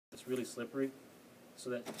really slippery, so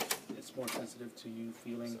that it's more sensitive to you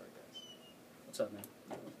feeling. Sorry, guys. What's up, man?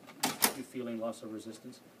 You feeling loss of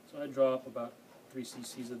resistance. So I draw up about 3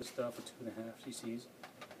 cc's of this stuff, or 2.5 cc's.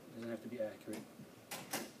 It doesn't have to be accurate.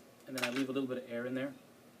 And then I leave a little bit of air in there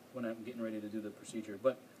when I'm getting ready to do the procedure.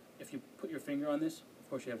 But if you put your finger on this, of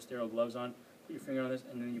course you have sterile gloves on, put your finger on this,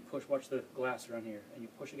 and then you push, watch the glass around here, and you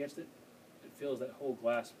push against it, it fills that whole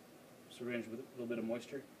glass syringe with a little bit of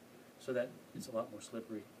moisture, so that it's a lot more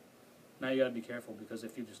slippery. Now you gotta be careful, because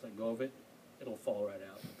if you just let go of it, it'll fall right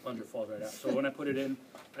out. The plunger falls right out. So when I put it in,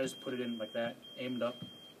 I just put it in like that, aimed up.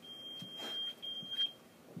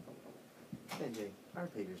 Benji, our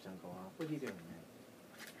pagers don't go off. What are you doing, man?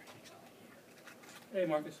 Hey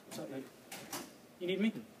Marcus, what's up, man? You need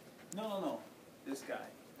me? No. This guy,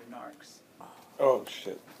 the narcs. Oh,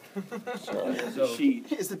 shit. Sorry. So,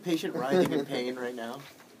 Is the patient writhing in pain right now?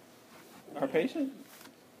 Our patient?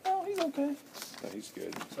 Oh, he's okay. No, he's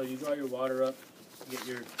good. so you draw your water up, get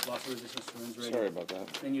your loss of resistance syringe ready. Sorry about that.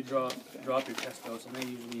 Then you drop your test dose, and I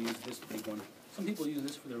usually use this big one. Some people use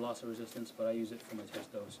this for their loss of resistance, but I use it for my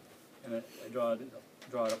test dose. And I draw it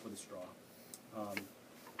up with a straw.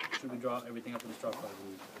 Should we draw everything up with a straw?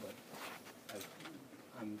 Probably, but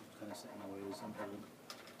I'm kind of set in my ways. I'm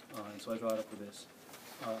old. And so I draw it up with this.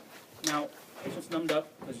 Now, patients numbed up,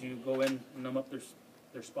 because you go in and numb up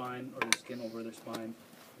their spine, or their skin over their spine,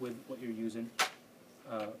 with what you're using,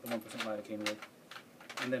 the 1% lidocaine with.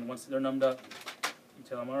 And then once they're numbed up, you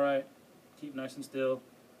tell them, all right, keep nice and still.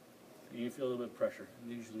 And you feel a little bit of pressure.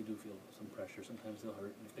 And they usually do feel some pressure. Sometimes they'll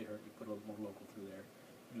hurt, and if they hurt, you put a little more local through there,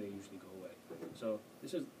 and they usually go away. So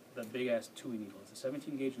this is the big-ass TUI needle. It's a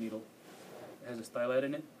 17-gauge needle. It has a stylet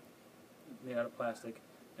in it, made out of plastic.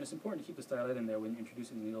 And it's important to keep the stylet in there when you're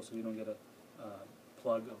introducing the needle, so you don't get a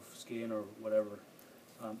plug of skin or whatever.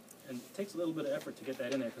 And it takes a little bit of effort to get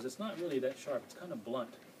that in there, because it's not really that sharp. It's kind of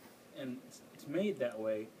blunt. And it's made that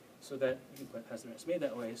way so that, you can pass it around. It's made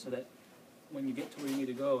that way so that when you get to where you need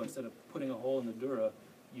to go, instead of putting a hole in the dura,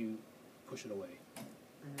 you push it away.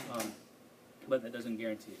 But that doesn't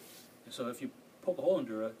guarantee it. And so if you poke a hole in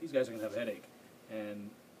dura, these guys are going to have a headache. And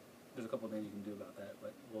there's a couple of things you can do about that,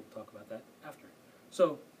 but we'll talk about that after.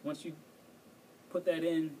 So once you put that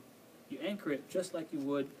in, you anchor it just like you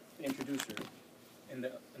would the introducer in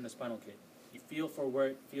the spinal kit. You feel for where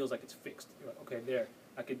it feels like it's fixed. You're like, okay, there.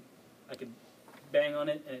 I could bang on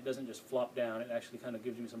it, and it doesn't just flop down. It actually kind of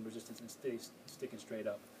gives me some resistance and stays sticking straight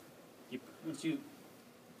up. Once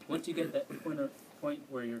you get that point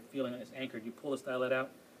where you're feeling it's anchored, you pull the stylet out,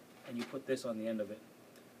 and you put this on the end of it.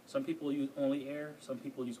 Some people use only air. Some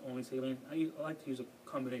people use only saline. I like to use a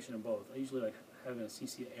combination of both. I usually like having a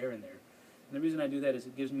cc of air in there. And the reason I do that is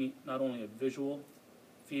it gives me not only a visual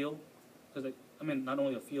feel, because not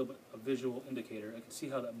only a feel, but a visual indicator. I can see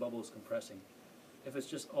how that bubble is compressing. If it's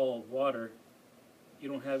just all water, you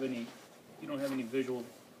don't have any visual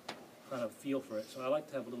kind of feel for it. So I like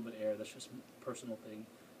to have a little bit of air. That's just a personal thing.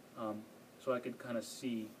 So I could kind of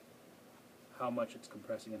see how much it's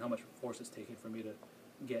compressing and how much force it's taking for me to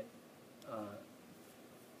get,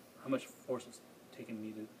 how much force it's taking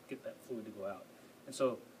me to get that fluid to go out. And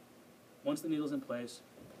so once the needle's in place,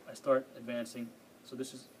 I start advancing. So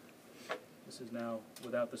this is now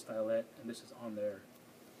without the stylet, and this is on there.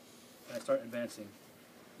 And I start advancing.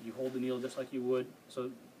 You hold the needle just like you would.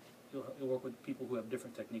 So you'll work with people who have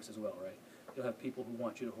different techniques as well, right? You'll have people who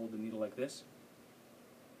want you to hold the needle like this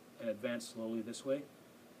and advance slowly this way.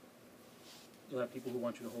 You'll have people who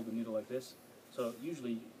want you to hold the needle like this. So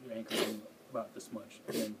usually you're anchoring about this much.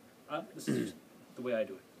 And then this is just the way I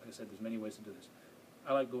do it. Like I said, there's many ways to do this.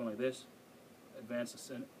 I like going like this, advance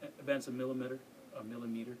a millimeter,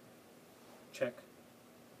 check,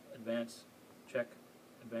 advance, check,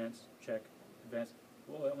 advance, check, advance.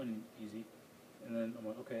 Whoa, that went easy. And then I'm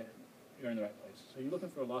like, okay, you're in the right place. So you're looking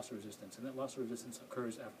for a loss of resistance, and that loss of resistance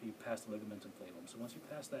occurs after you pass the ligamentum flavum. So once you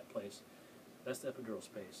pass that place, that's the epidural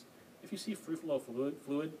space. If you see free flow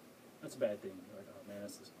fluid, that's a bad thing. You're like, oh man,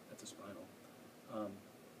 that's a spinal.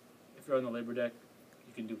 If you're on the labor deck,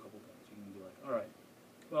 you can do a couple things. You can be like, all right,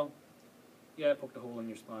 well, yeah, I poked a hole in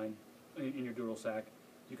your spine, in your dural sac.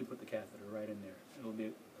 You can put the catheter right in there. It'll be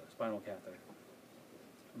a spinal catheter.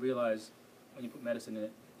 Realize when you put medicine in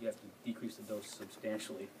it, you have to decrease the dose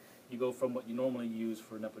substantially. You go from what you normally use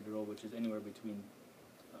for an epidural, which is anywhere between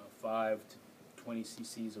 5 to 20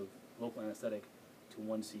 cc's of local anesthetic, to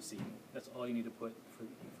 1 cc. That's all you need to put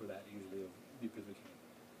for that, usually, of bupivacaine.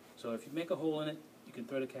 So if you make a hole in it, you can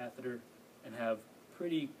thread a catheter and have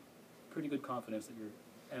pretty good confidence that your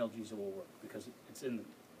analgesia will work, because it's in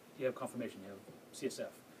you have confirmation, you have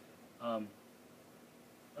CSF.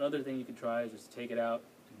 Another thing you could try is just take it out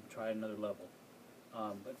and try another level.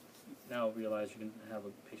 But now realize you're going to have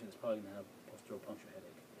a patient that's probably going to have post-dural puncture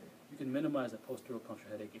headache. You can minimize that post-dural puncture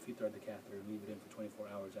headache if you thread the catheter and leave it in for 24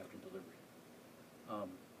 hours after delivery.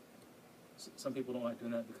 Some people don't like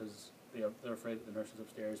doing that because they're afraid that the nurses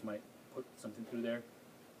upstairs might put something through there.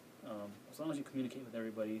 As long as you communicate with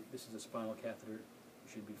everybody, this is a spinal catheter,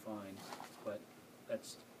 you should be fine. But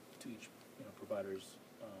that's to each provider's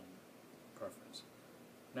preference.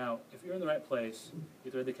 Now, if you're in the right place,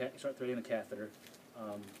 you start threading the catheter.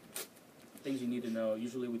 Things you need to know.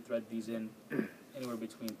 Usually, we thread these in anywhere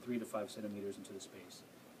between 3 to 5 centimeters into the space,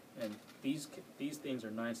 and these things are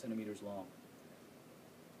 9 centimeters long.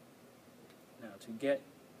 Now, to get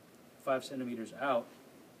 5 centimeters out,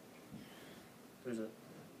 there's a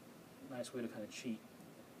nice way to kind of cheat.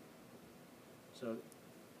 So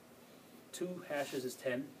 2 hashes is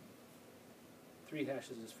 10, 3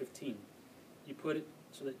 hashes is 15. You put it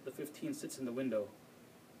so that the 15 sits in the window,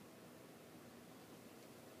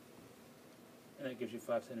 and that gives you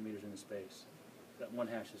 5 centimeters in the space. That 1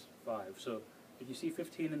 hash is 5. So if you see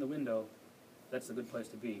 15 in the window, that's a good place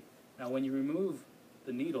to be. Now when you remove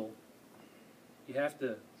the needle, you have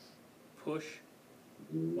to push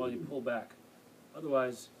while you pull back.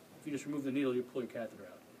 Otherwise, if you just remove the needle, you pull your catheter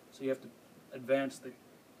out. So you have to advance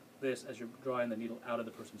this as you're drawing the needle out of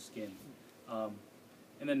the person's skin. And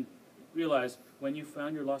then realize when you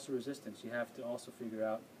found your loss of resistance, you have to also figure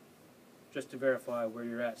out, just to verify where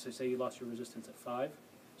you're at. So say you lost your resistance at 5.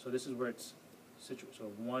 So this is where it's situated.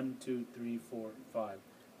 So 1, 2, 3, 4, 5.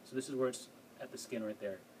 So this is where it's at the skin right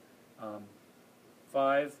there.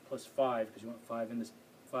 5 plus 5, because you want 5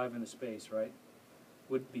 in the space, right,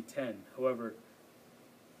 would be 10. However,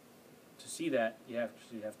 to see that, you have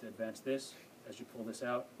to advance this as you pull this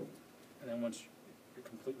out, and then once you're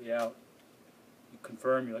completely out, you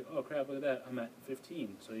confirm. You're like, oh crap, look at that, I'm at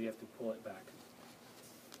 15. So you have to pull it back.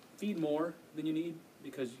 Feed more than you need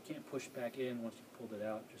because you can't push back in once you've pulled it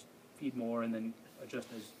out. Just feed more and then adjust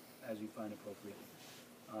as you find appropriate.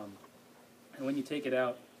 And when you take it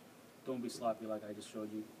out, don't be sloppy like I just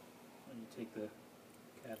showed you. When you take the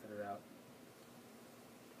catheter out,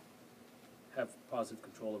 have positive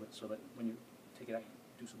control of it so that when you take it out,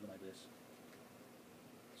 you do something like this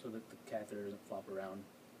so that the catheter doesn't flop around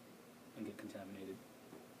and get contaminated.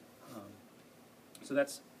 So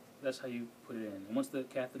that's how you put it in. And once the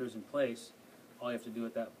catheter is in place, all you have to do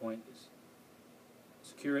at that point is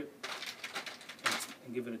secure it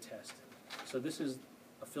and give it a test. So this is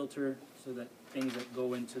a filter so that things that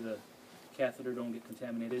go into the catheter don't get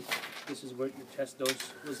contaminated. This is where your test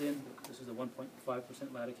dose was in. This is a 1.5%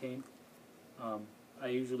 lidocaine. I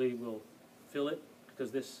usually will fill it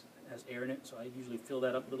because this has air in it, so I usually fill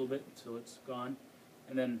that up a little bit so it's gone.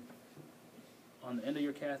 And then on the end of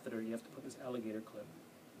your catheter, you have to put this alligator clip.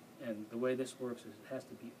 And the way this works is it has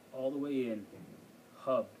to be all the way in,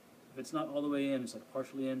 hubbed. If it's not all the way in, it's like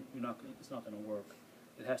partially in, it's not going to work.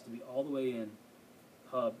 It has to be all the way in,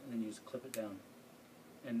 hub, and then you just clip it down.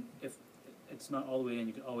 And if it's not all the way in,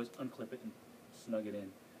 you can always unclip it and snug it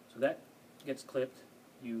in. So that gets clipped.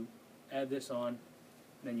 You add this on, and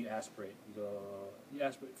then you aspirate. You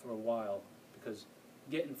aspirate for a while because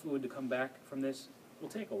getting fluid to come back from this will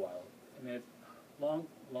take a while. I mean,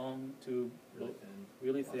 long tube,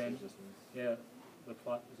 really thin. Yeah,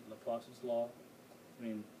 Laplace's law. I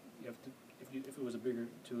mean, you have to. If it was a bigger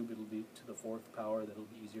tube, it'll be to the 4th power. That'll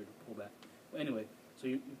be easier to pull back. But anyway, so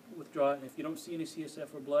you withdraw it, and if you don't see any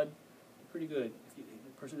CSF or blood, you're pretty good. If the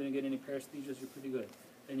person didn't get any paresthesias, you're pretty good.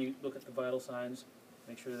 Then you look at the vital signs,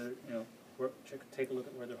 make sure that take a look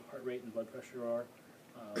at where their heart rate and blood pressure are,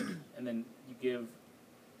 and then you give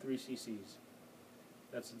 3 cc's.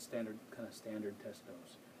 That's a standard test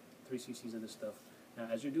dose. 3 cc's of this stuff. Now,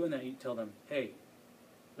 as you're doing that, you tell them, hey,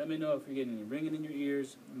 let me know if you're getting any ringing in your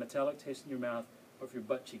ears, metallic taste in your mouth, or if your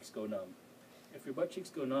butt cheeks go numb. If your butt cheeks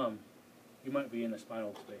go numb, you might be in the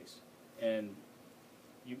spinal space, and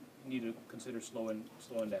you need to consider slowing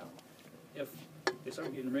down. If they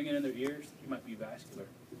start getting ringing in their ears, you might be vascular.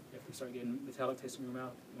 If they start getting metallic taste in your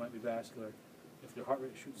mouth, you might be vascular. If their heart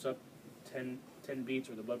rate shoots up 10 beats,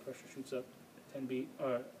 or the blood pressure shoots up 20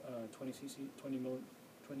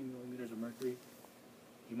 millimeters of mercury,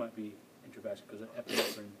 you might be intravascular, because the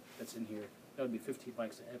epinephrine that's in here, that would be 15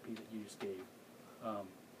 mics of epi that you just gave,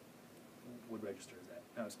 would register as that.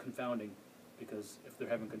 Now it's confounding because if they're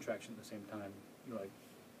having contraction at the same time, you're like,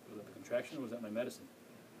 was that the contraction or was that my medicine?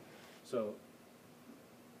 So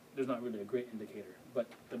there's not really a great indicator, but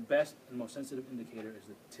the best and most sensitive indicator is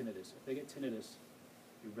the tinnitus. If they get tinnitus,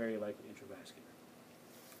 you're very likely intravascular.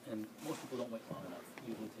 And most people don't wait long enough. It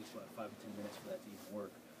usually takes about 5 to 10 minutes for that to even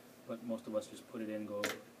work. But most of us just put it in, go,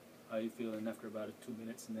 how are you feeling after about 2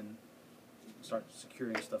 minutes, and then start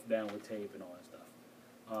securing stuff down with tape and all that stuff.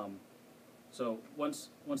 So once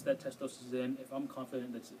that test dose is in, if I'm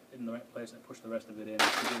confident that's in the right place, I push the rest of it in, to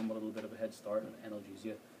give them a little bit of a head start on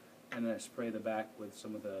analgesia, and then I spray the back with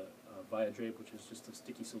some of the Viadrape, which is just a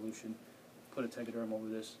sticky solution. Put a Tegaderm over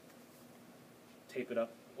this, tape it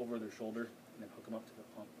up over their shoulder, and then hook them up to the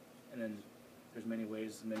pump. And then there's many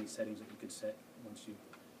ways, many settings that you could set once you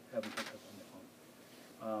have them hooked up on the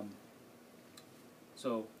pump.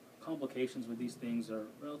 So complications with these things are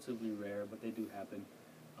relatively rare, but they do happen.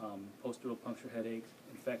 Post-dural puncture headache,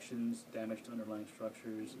 infections, damage to underlying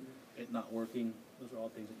structures, it not working, those are all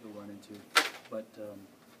things that you'll run into. But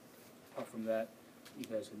apart from that, you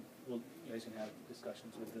guys can have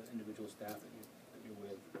discussions with the individual staff that you're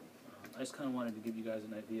with. I just kind of wanted to give you guys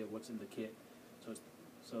an idea of what's in the kit,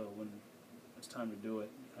 so when it's time to do it,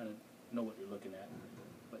 you kind of know what you're looking at.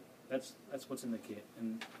 But that's what's in the kit.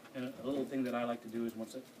 And a little thing that I like to do is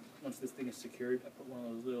once this thing is secured, I put one of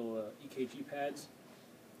those little EKG pads,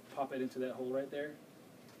 pop it into that hole right there,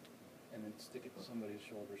 and then stick it to somebody's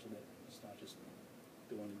shoulder so that it's not just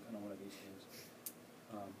doing kind of one of these things.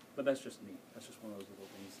 But that's just me. That's just one of those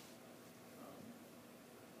little things.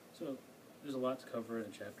 So there's a lot to cover in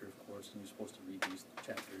a chapter, of course, and you're supposed to read these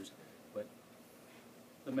chapters. But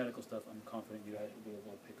the medical stuff, I'm confident you guys will be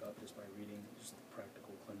able to pick up just by reading just the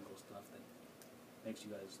practical, clinical stuff that makes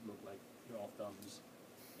you guys look like you're all thumbs,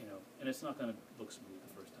 you know. And it's not going to look smooth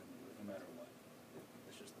the first time you do it, no matter what.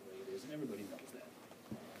 It's just the way it is, and everybody knows that.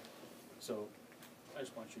 So I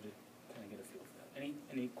just want you to kind of get a feel for that.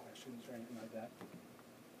 Any questions or anything like that?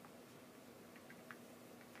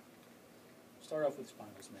 Start off with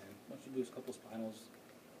spinals, man. Once you do a couple spinals,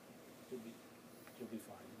 you'll be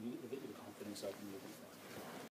fine. You'll get your confidence up and you'll be fine.